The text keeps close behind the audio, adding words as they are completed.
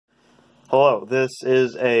Hello, this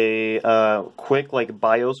is a quick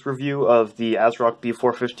BIOS review of the ASRock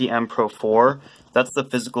B450m Pro4. That's the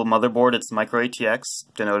physical motherboard. It's micro ATX,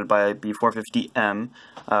 denoted by B450m.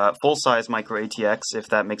 Full-size micro ATX, if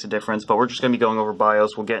that makes a difference, but we're just going to be going over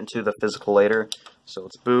BIOS. We'll get into the physical later. So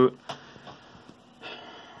let's boot.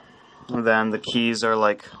 And then the keys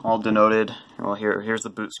are all denoted. Well, here's the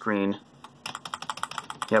boot screen.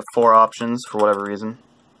 You have 4 options for whatever reason.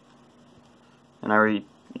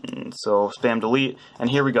 And so spam delete, and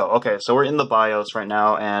here we go. Okay, so we're in the BIOS right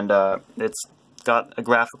now, and it's got a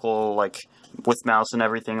graphical with mouse and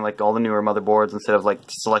everything, like all the newer motherboards, instead of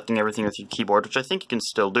selecting everything with your keyboard, which I think you can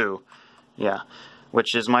still do. Yeah,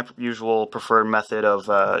 which is my usual preferred method of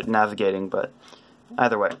navigating, but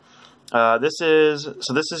either way. That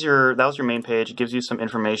was your main page. It gives you some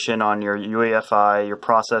information on your UEFI, your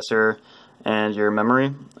processor, and your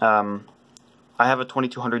memory. I have a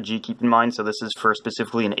 2200G, keep in mind, so this is for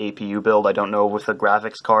specifically an APU build. I don't know with a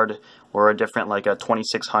graphics card or a different, a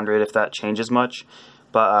 2600, if that changes much.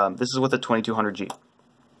 But this is with a 2200G.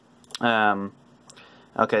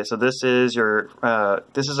 Okay, so this is your,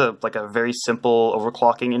 this is a very simple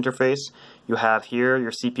overclocking interface. You have here your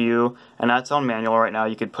CPU, and that's on manual right now.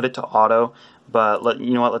 You could put it to auto, but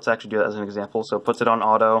you know what, let's actually do that as an example. So it puts it on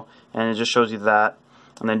auto, and it just shows you that.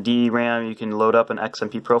 And then DRAM, you can load up an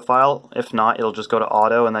XMP profile. If not, it'll just go to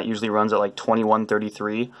auto, and that usually runs at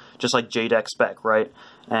 2133, just like JDEC spec, right?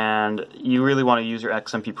 And you really want to use your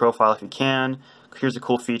XMP profile if you can. Here's a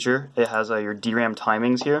cool feature. It has your DRAM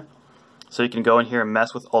timings here. So you can go in here and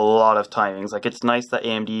mess with a lot of timings. It's nice that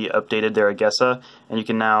AMD updated their AGESA, and you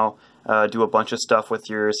can now do a bunch of stuff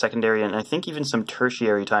with your secondary, and I think even some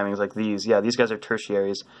tertiary timings like these. Yeah, these guys are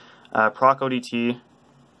tertiaries. Proc ODT.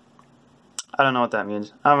 I don't know what that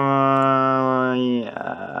means. Yeah,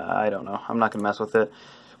 I don't know. I'm not going to mess with it.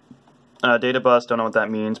 Data bus, don't know what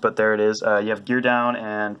that means, but there it is. You have gear down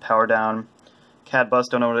and power down. CAD bus,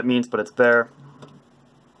 don't know what it means, but it's there.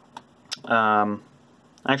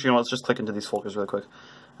 Actually, let's just click into these folders really quick.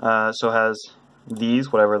 So it has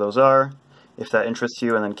these, whatever those are, if that interests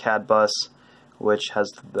you, and then CAD bus, which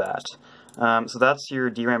has that. So that's your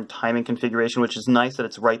DRAM timing configuration, which is nice that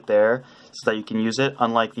it's right there so that you can use it,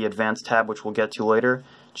 unlike the advanced tab, which we'll get to later.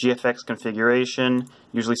 Gfx Configuration,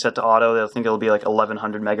 usually set to auto. I think it'll be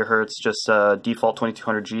 1100 megahertz, just default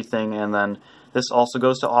 2200G thing, and then this also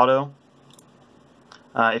goes to auto.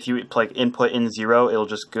 If you input in 0, it'll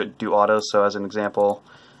just do auto. So as an example,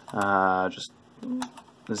 just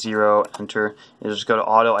 0, enter, it'll just go to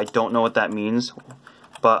auto. I don't know what that means,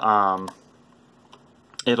 but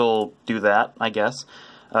it'll do that, I guess.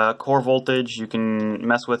 Core voltage, you can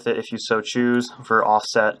mess with it if you so choose for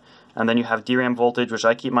offset. And then you have DRAM voltage, which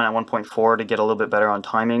I keep mine at 1.4 to get a little bit better on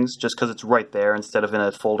timings, just because it's right there instead of in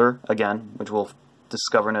a folder, again, which we'll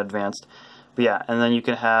discover in advanced. But yeah, and then you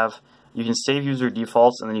can save user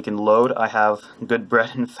defaults, and then you can load. I have good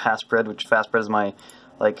bread and fast bread, which fast bread is my,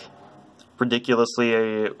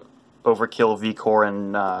 ridiculously overkill V-core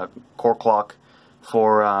and core clock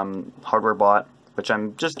for hardware bot, which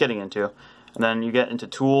I'm just getting into. And then you get into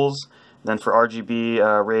tools. Then for RGB,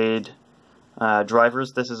 RAID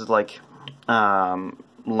drivers, this is LAN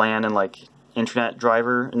and internet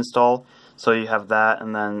driver install. So you have that,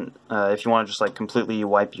 and then if you want to just completely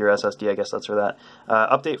wipe your SSD, I guess that's for that.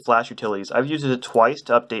 Update flash utilities. I've used it twice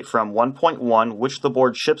to update from 1.1, which the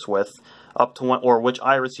board ships with, up to 1, or which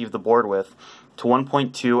I received the board with, to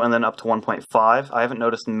 1.2, and then up to 1.5. I haven't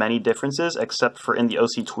noticed many differences, except for in the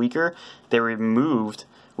OC tweaker, they removed,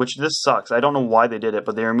 which this sucks, I don't know why they did it,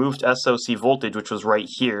 but they removed SOC voltage, which was right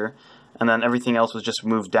here, and then everything else was just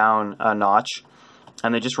moved down a notch,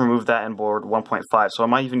 and they just removed that in board 1.5, so I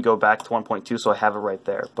might even go back to 1.2 so I have it right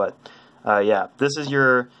there. But yeah, this is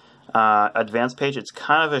your advanced page. It's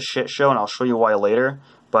kind of a shit show, and I'll show you why later,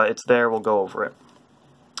 but it's there, we'll go over it.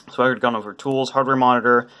 So I've gone over tools, hardware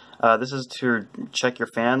monitor. This is to check your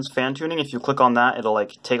fans. Fan tuning, if you click on that, it'll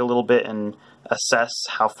take a little bit and assess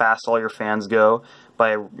how fast all your fans go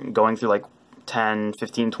by going through 10,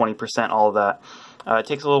 15, 20%, all of that. It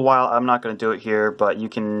takes a little while. I'm not going to do it here, but you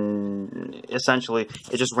can essentially,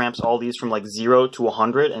 it just ramps all these from 0 to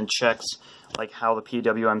 100 and checks how the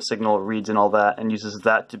PWM signal reads and all that, and uses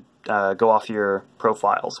that to go off your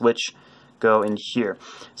profiles, which go in here.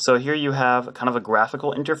 So here you have kind of a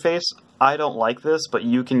graphical interface. I don't like this, but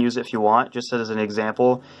you can use it if you want. Just as an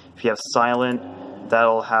example, if you have silent,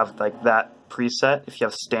 that'll have that preset. If you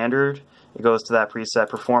have standard, it goes to that preset.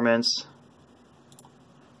 Performance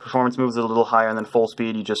moves it a little higher, and then full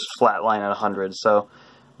speed, you just flatline at 100. So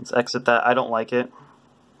let's exit that. I don't like it.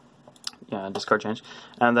 Yeah, discard change.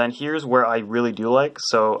 And then here's where I really do like.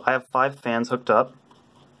 So I have 5 fans hooked up.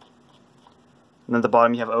 And then at the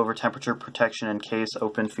bottom you have over temperature protection and case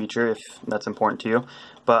open feature if that's important to you.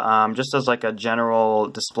 But just as like a general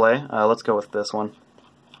display, let's go with this one.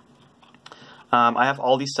 I have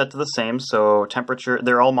all these set to the same, so temperature,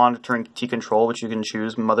 they're all monitoring T-Control, which you can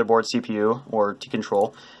choose, motherboard, CPU, or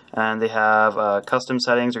T-Control. And they have custom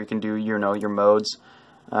settings, or you can do, you know, your modes.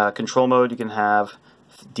 Control mode, you can have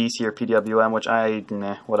DC or PWM, which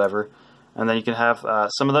whatever. And then you can have,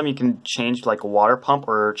 some of them you can change like water pump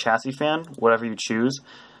or chassis fan, whatever you choose.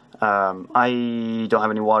 I don't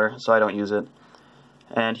have any water, so I don't use it.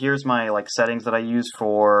 And here's my like settings that I use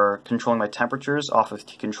for controlling my temperatures off of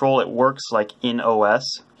T-Control. It works like in OS.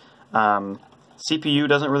 CPU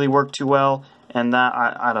doesn't really work too well, and that,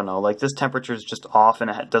 I don't know, like this temperature is just off and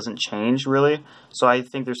it doesn't change really. So I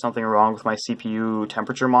think there's something wrong with my CPU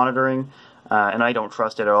temperature monitoring, and I don't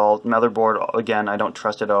trust it at all. Motherboard, again, I don't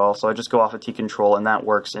trust it at all, so I just go off of T-Control, and that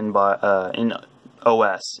works in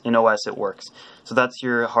OS. In OS it works. So that's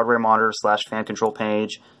your hardware monitor / fan control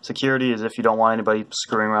page. Security is if you don't want anybody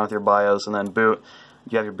screwing around with your BIOS. And then boot,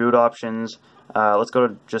 you have your boot options. Let's go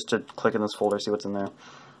to just to click in this folder, see what's in there.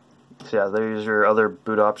 So yeah, there's your other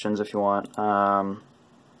boot options if you want.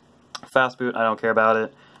 Fast boot, I don't care about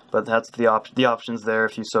it, but that's the options there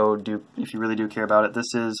if you really do care about it.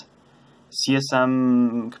 This is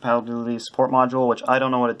CSM compatibility support module, which I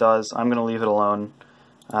don't know what it does. I'm gonna leave it alone.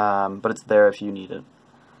 But it's there if you need it.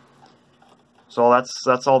 So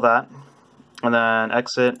that's all that. And then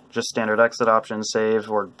exit, just standard exit options, save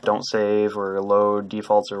or don't save, or load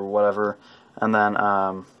defaults or whatever. And then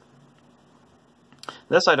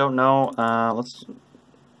this I don't know. Let's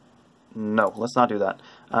not do that.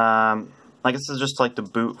 I guess this is just like the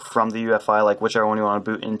boot from the UEFI, like whichever one you want to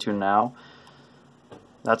boot into now.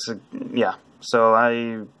 Yeah.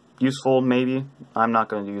 So useful maybe. I'm not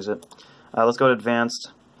going to use it. Let's go to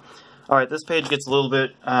advanced. Alright, this page gets a little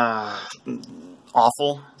bit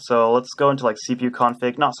awful, so let's go into like CPU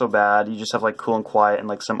config. Not so bad, you just have like cool and quiet and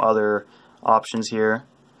like some other options here.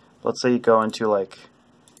 Let's say you go into like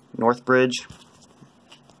Northbridge.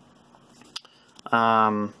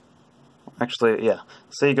 Actually, yeah,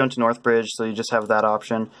 say you go into Northbridge, so you just have that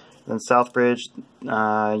option. Then Southbridge,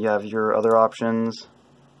 you have your other options.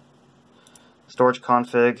 Storage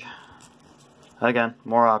config, again,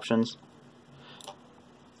 more options.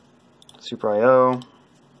 Super I/O,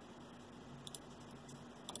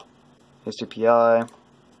 HDPI,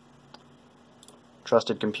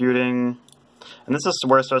 trusted computing, and this is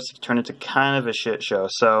where it starts to turn into kind of a shit show.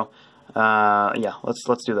 So, yeah,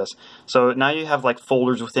 let's do this. So now you have like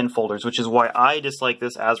folders within folders, which is why I dislike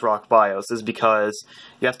this ASRock BIOS, is because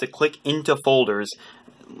you have to click into folders.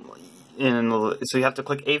 So you have to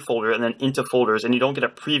click a folder and then into folders, and you don't get a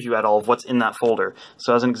preview at all of what's in that folder.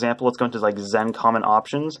 So as an example, let's go into like Zen Common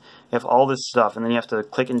Options. You have all this stuff, and then you have to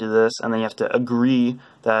click into this, and then you have to agree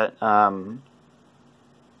that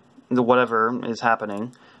whatever is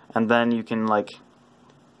happening, and then you can like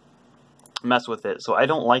mess with it. So I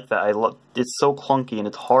don't like that. It's so clunky and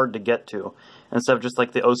it's hard to get to, instead of just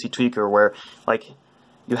like the OC Tweaker where like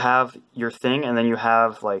you have your thing, and then you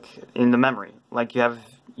have like in the memory, like you have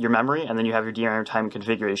your memory, and then you have your DRAM time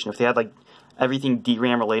configuration. If they had like everything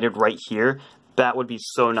DRAM related right here, that would be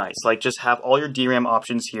so nice. Like just have all your DRAM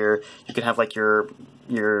options here. You can have like your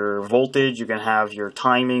voltage, you can have your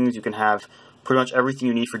timings, you can have pretty much everything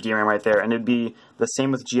you need for DRAM right there. And it'd be the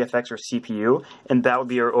same with GFX or CPU, and that would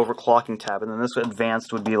be your overclocking tab. And then this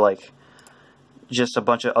advanced would be like just a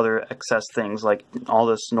bunch of other excess things, like all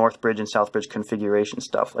this Northbridge and Southbridge configuration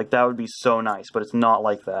stuff. Like that would be so nice, but it's not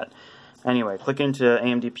like that. Anyway, click into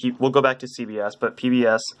AMD, we'll go back to CBS, but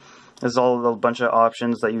PBS is all a bunch of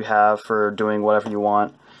options that you have for doing whatever you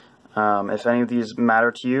want. If any of these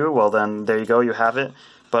matter to you, well then, there you go, you have it.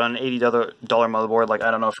 But on an $80 motherboard, like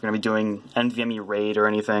I don't know if you're going to be doing NVMe RAID or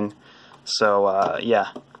anything. So, yeah.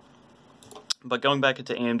 But going back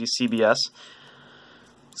into AMD CBS,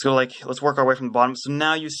 let's work our way from the bottom. So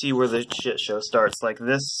now you see where the shit show starts. Like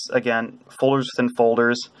this, again, folders within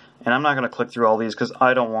folders. And I'm not going to click through all these because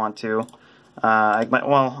I don't want to.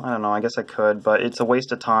 Well, I don't know, I guess I could, but it's a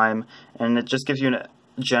waste of time, and it just gives you a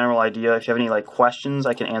general idea. If you have any like questions,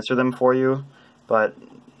 I can answer them for you. But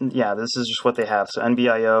yeah, this is just what they have. So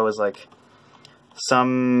NBIO is like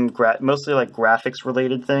some mostly like graphics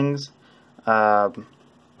related things. And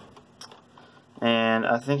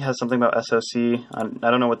I think it has something about SoC.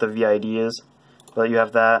 I don't know what the VID is, but you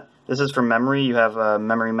have that. This is for memory. You have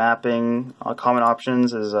memory mapping. Common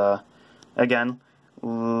options is, again,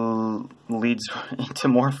 leads into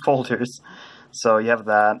more folders. So you have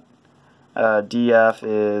that. DF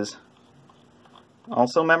is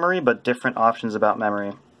also memory, but different options about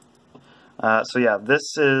memory. So yeah,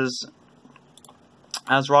 this is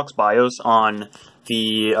ASRock's BIOS on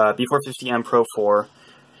the B450m Pro4.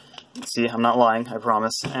 See, I'm not lying, I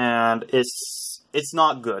promise. And it's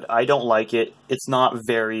not good. I don't like it. It's not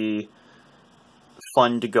very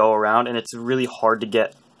fun to go around, and it's really hard to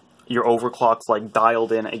get your overclocks like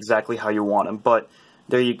dialed in exactly how you want them. But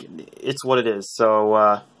it's what it is.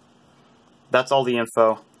 So that's all the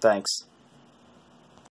info. Thanks.